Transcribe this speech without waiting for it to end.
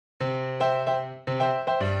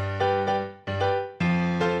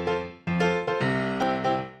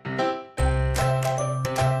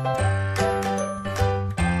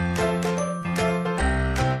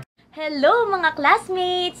Hello mga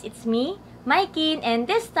classmates! It's me, Mykene, and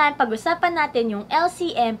this time pag-usapan natin yung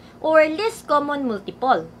LCM or Least Common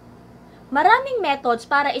Multiple. Maraming methods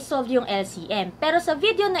para isolve yung LCM, pero sa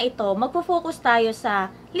video na ito, magpo-focus tayo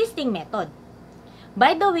sa listing method.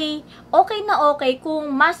 By the way, okay na okay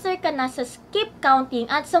kung master ka na sa skip counting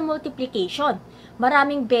at sa multiplication.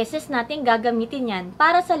 Maraming beses natin gagamitin yan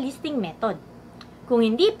para sa listing method. Kung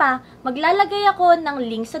hindi pa, maglalagay ako ng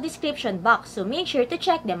link sa description box, so make sure to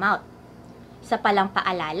check them out. Sa palang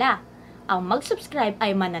paalala, ang mag-subscribe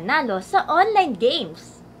ay mananalo sa online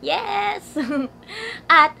games. Yes!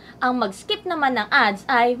 At ang mag-skip naman ng ads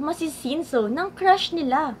ay masisinso ng crush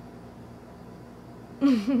nila.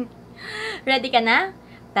 Ready ka na?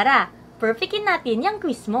 Tara, perfectin natin yung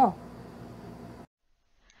quiz mo.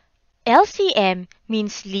 LCM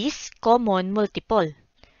means least common multiple.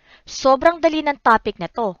 Sobrang dali ng topic na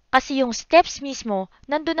to kasi yung steps mismo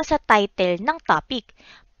nandun na sa title ng topic,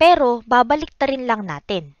 pero babalik ta rin lang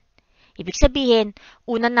natin. Ibig sabihin,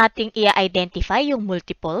 una nating i-identify yung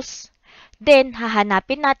multiples, then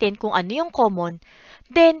hahanapin natin kung ano yung common,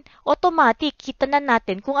 then automatic kita na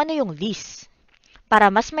natin kung ano yung least. Para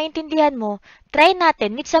mas maintindihan mo, try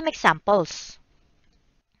natin with some examples.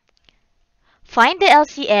 Find the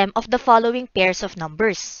LCM of the following pairs of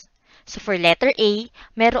numbers. So for letter A,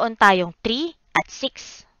 meron tayong 3 at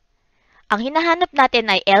 6. Ang hinahanap natin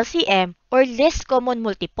ay LCM or least common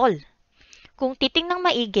multiple. Kung titingnang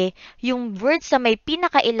maigi, yung word sa may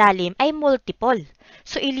pinakailalim ay multiple.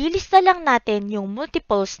 So ililista lang natin yung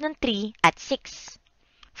multiples ng 3 at 6.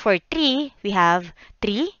 For 3, we have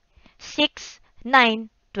 3, 6, 9,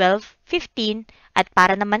 12, 15. At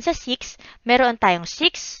para naman sa 6, meron tayong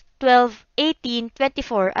 6, 12, 18,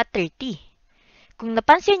 24 at 30. Kung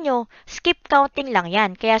napansin nyo, skip counting lang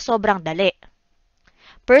yan, kaya sobrang dali.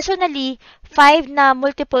 Personally, 5 na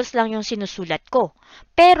multiples lang yung sinusulat ko.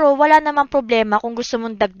 Pero wala namang problema kung gusto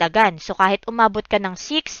mong dagdagan. So kahit umabot ka ng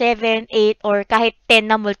 6, 7, 8, or kahit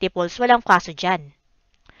 10 na multiples, walang kaso dyan.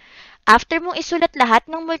 After mong isulat lahat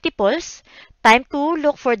ng multiples, time to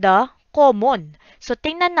look for the common. So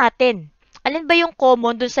tingnan natin, alin ba yung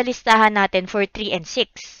common dun sa listahan natin for 3 and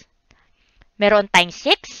 6? Meron tayong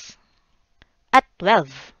 6 at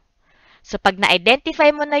 12. So, pag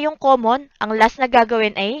na-identify mo na yung common, ang last na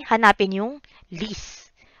gagawin ay hanapin yung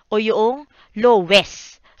least o yung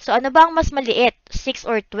lowest. So, ano ba ang mas maliit? 6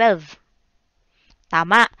 or 12?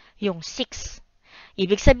 Tama, yung 6.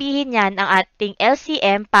 Ibig sabihin yan, ang ating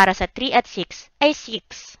LCM para sa 3 at 6 ay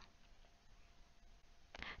 6.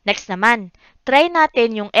 Next naman, try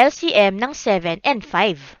natin yung LCM ng 7 and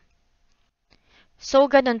 5. So,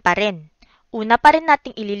 ganun pa rin. Una pa rin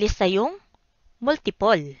nating ililista yung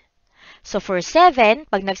multiple. So, for 7,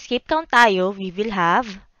 pag nag-skip count tayo, we will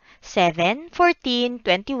have 7, 14,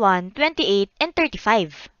 21, 28, and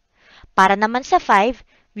 35. Para naman sa 5,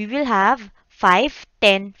 we will have 5,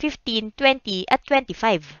 10, 15, 20, at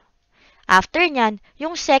 25. After nyan,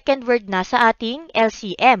 yung second word na sa ating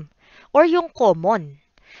LCM, or yung common.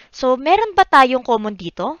 So, meron ba tayong common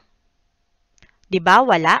dito? Diba?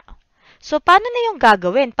 Wala. So, paano na yung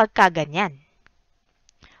gagawin pagka ganyan?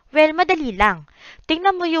 Well, madali lang.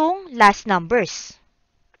 Tingnan mo yung last numbers.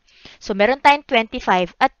 So, meron tayong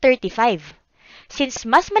 25 at 35. Since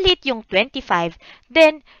mas maliit yung 25,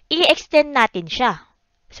 then, i-extend natin siya.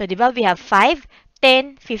 So, di ba, we have 5,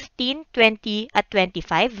 10, 15, 20, at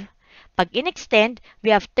 25. Pag in-extend,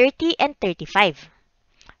 we have 30 and 35.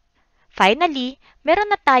 Finally,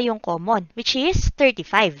 meron na tayong common, which is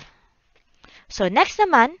 35. So, next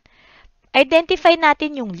naman, identify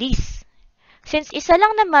natin yung least. Since isa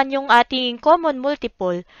lang naman yung ating common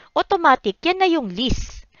multiple, automatic yan na yung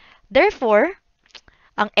least. Therefore,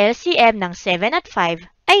 ang LCM ng 7 at 5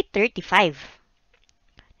 ay 35.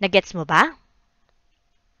 Nagets mo ba?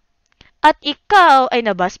 At ikaw ay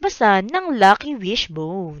nabasbasan ng lucky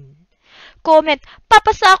wishbone. Comment,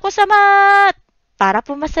 papasa ako sa math! Para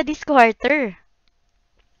pumasa this quarter.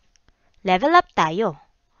 Level up tayo.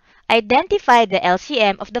 Identify the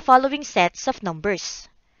LCM of the following sets of numbers.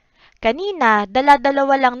 Kanina,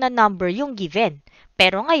 dala-dalawa lang na number yung given,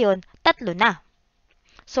 pero ngayon, 3 na.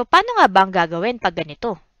 So, paano nga ba ang gagawin pag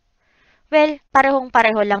ganito? Well,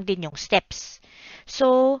 parehong-pareho lang din yung steps.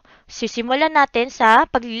 So, sisimulan natin sa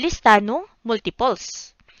paglilista ng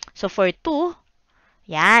multiples. So, for 2,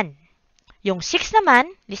 yan. Yung 6 naman,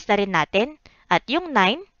 lista rin natin. At yung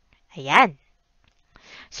 9, ayan.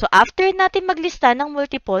 So, after natin maglista ng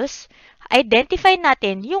multiples, identify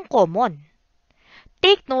natin yung common.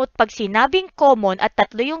 Take note, pag sinabing common at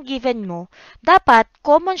 3 yung given mo, dapat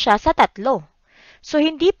common siya sa 3. So,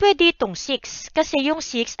 hindi pwede itong 6 kasi yung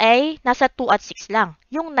 6 ay nasa 2 at 6 lang.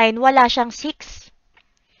 Yung 9 wala siyang 6.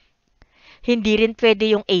 Hindi rin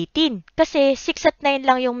pwede yung 18 kasi 6 at 9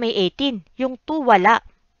 lang yung may 18. Yung 2 wala.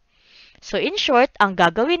 So in short, ang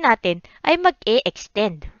gagawin natin ay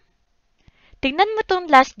mag-e-extend. Tingnan mo tong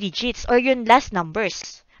last digits or yung last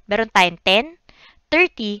numbers. Meron tayong 10,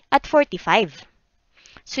 30, at 45.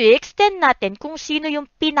 So i-extend natin kung sino yung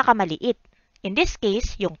pinakamaliit. In this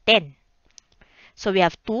case, yung 10. So we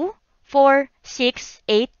have 2, 4, 6,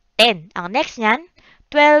 8, 10. Ang next nyan,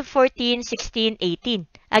 12, 14, 16, 18.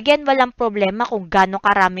 Again, walang problema kung gaano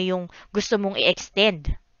karami yung gusto mong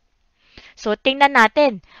i-extend. So, tingnan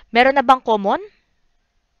natin. Meron na bang common?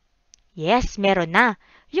 Yes, meron na.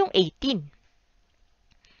 Yung 18.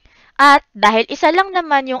 At dahil isa lang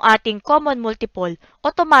naman yung ating common multiple,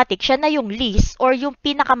 automatic siya na yung least or yung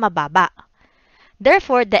pinakamababa.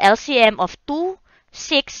 Therefore, the LCM of 2,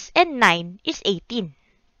 6, and 9 is 18.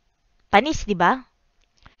 Panis, di ba?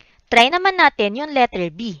 Try naman natin yung letter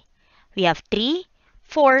B. We have 3,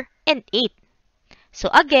 4, and 8. So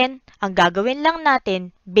again, ang gagawin lang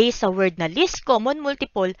natin based sa word na least common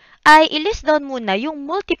multiple ay i-list down muna yung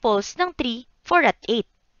multiples ng 3, 4, at 8.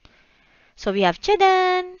 So we have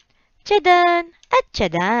tsadan, tsadan, at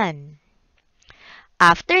tsadan.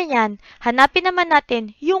 After nyan, hanapin naman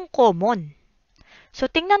natin yung common. So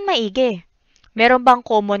tingnan maigi. Meron bang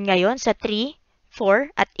common ngayon sa 3,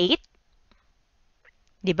 4, at 8?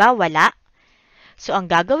 Diba? Wala. So ang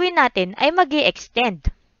gagawin natin ay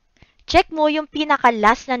mag-i-extend. Check mo yung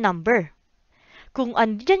pinaka-last na number. Kung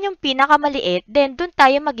andyan yung pinakamaliit, then dun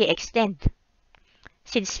tayo mag-i-extend.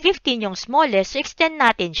 Since 15 yung smallest, so extend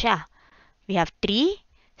natin siya. We have 3,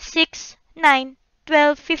 6, 9,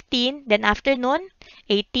 12, 15, then after nun,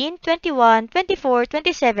 18, 21, 24,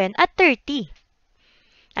 27, at 30.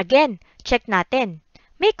 Again, check natin.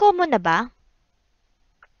 May common na ba?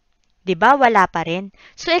 Diba wala pa rin?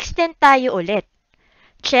 So extend tayo ulit.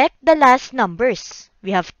 Check the last numbers.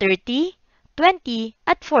 We have 30, 20,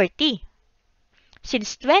 at 40.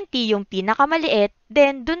 Since 20 yung pinakamaliit,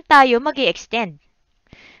 then dun tayo mag-i-extend.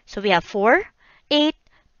 So we have 4, 8,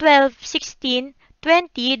 12, 16,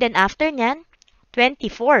 20, then after nyan,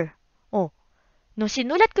 24. Oh, nung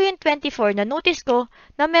sinulat ko yung 24, na-notice ko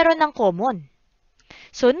na meron ng common.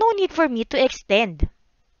 So no need for me to extend.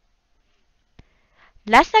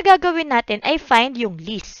 Last na gagawin natin ay find yung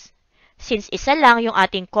least. Since isa lang yung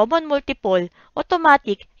ating common multiple,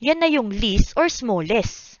 automatic, yan na yung least or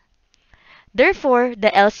smallest. Therefore,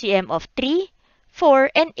 the LCM of 3,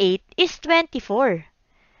 4, and 8 is 24.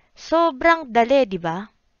 Sobrang dali, di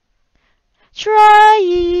ba? Try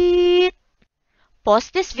it!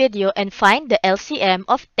 Pause this video and find the LCM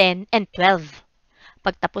of 10 and 12.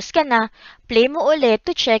 Pagtapos ka na, play mo ulit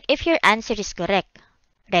to check if your answer is correct.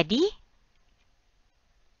 Ready?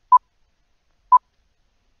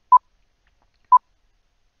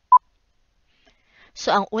 So,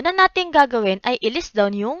 ang una nating gagawin ay i-list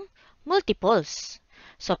down yung multiples.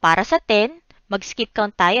 So, para sa 10, mag-skip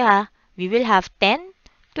count tayo ha. We will have 10,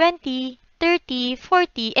 20, 30,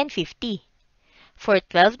 40, and 50. For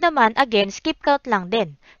 12 naman, again, skip count lang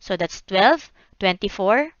din. So, that's 12,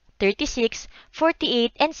 24, 36,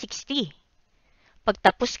 48, and 60.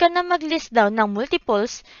 Pagtapos ka na mag-list down ng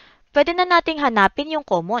multiples, pwede na nating hanapin yung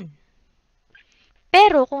common.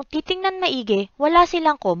 Pero kung titingnan maigi, wala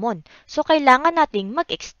silang common. So, kailangan nating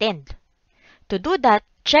mag-extend. To do that,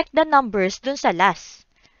 check the numbers dun sa last.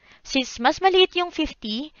 Since mas maliit yung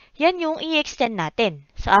 50, yan yung i-extend natin.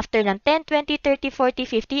 So, after ng 10, 20, 30, 40,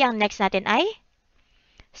 50, ang next natin ay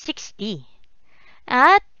 60.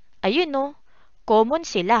 At, ayun no, common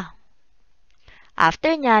sila.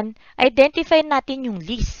 After nyan, identify natin yung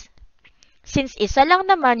least. Since isa lang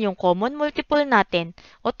naman yung common multiple natin,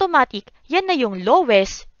 automatic, yan na yung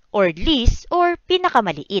lowest or least or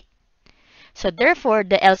pinakamaliit. So therefore,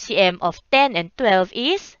 the LCM of 10 and 12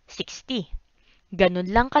 is 60.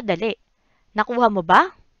 Ganun lang kadali. Nakuha mo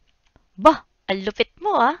ba? Bah, ang lupit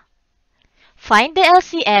mo ah. Find the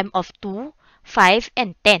LCM of 2, 5,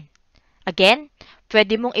 and 10. Again,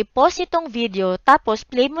 pwede mong i-pause itong video tapos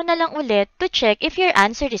play mo na lang ulit to check if your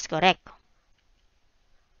answer is correct.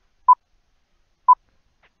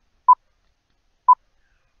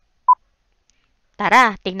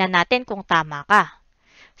 Tara, tingnan natin kung tama ka.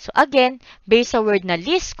 So again, based sa word na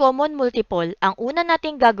least common multiple, ang una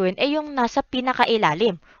nating gagawin ay yung nasa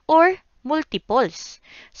pinakailalim or multiples.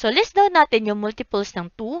 So list down natin yung multiples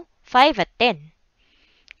ng 2, 5, at 10.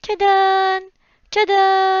 Tchadan!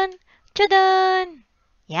 Tchadan! Tchadan!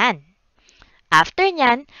 Yan. After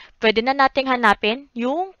nyan, pwede na nating hanapin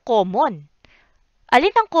yung common.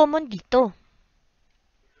 Alin ang common dito?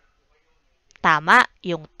 Tama,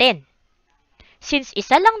 yung 10. Since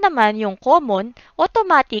isa lang naman yung common,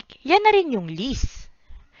 automatic, yan na rin yung least.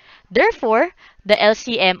 Therefore, the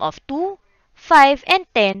LCM of 2, 5, and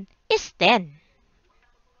 10 is 10.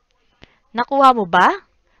 Nakuha mo ba?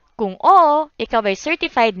 Kung oo, ikaw ay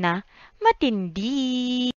certified na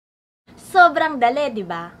matindi. Sobrang dali, di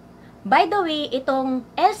ba? By the way, itong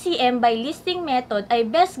LCM by listing method ay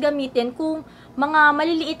best gamitin kung mga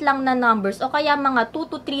maliliit lang na numbers o kaya mga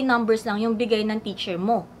 2 to 3 numbers lang yung bigay ng teacher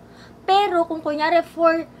mo. Pero kung kunyari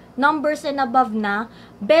 4 numbers and above na,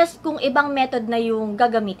 best kung ibang method na yung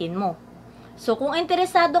gagamitin mo. So, kung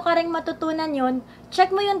interesado ka rin matutunan yun,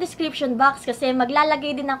 check mo yung description box kasi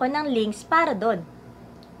maglalagay din ako ng links para doon.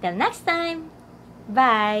 Till next time!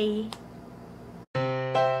 Bye!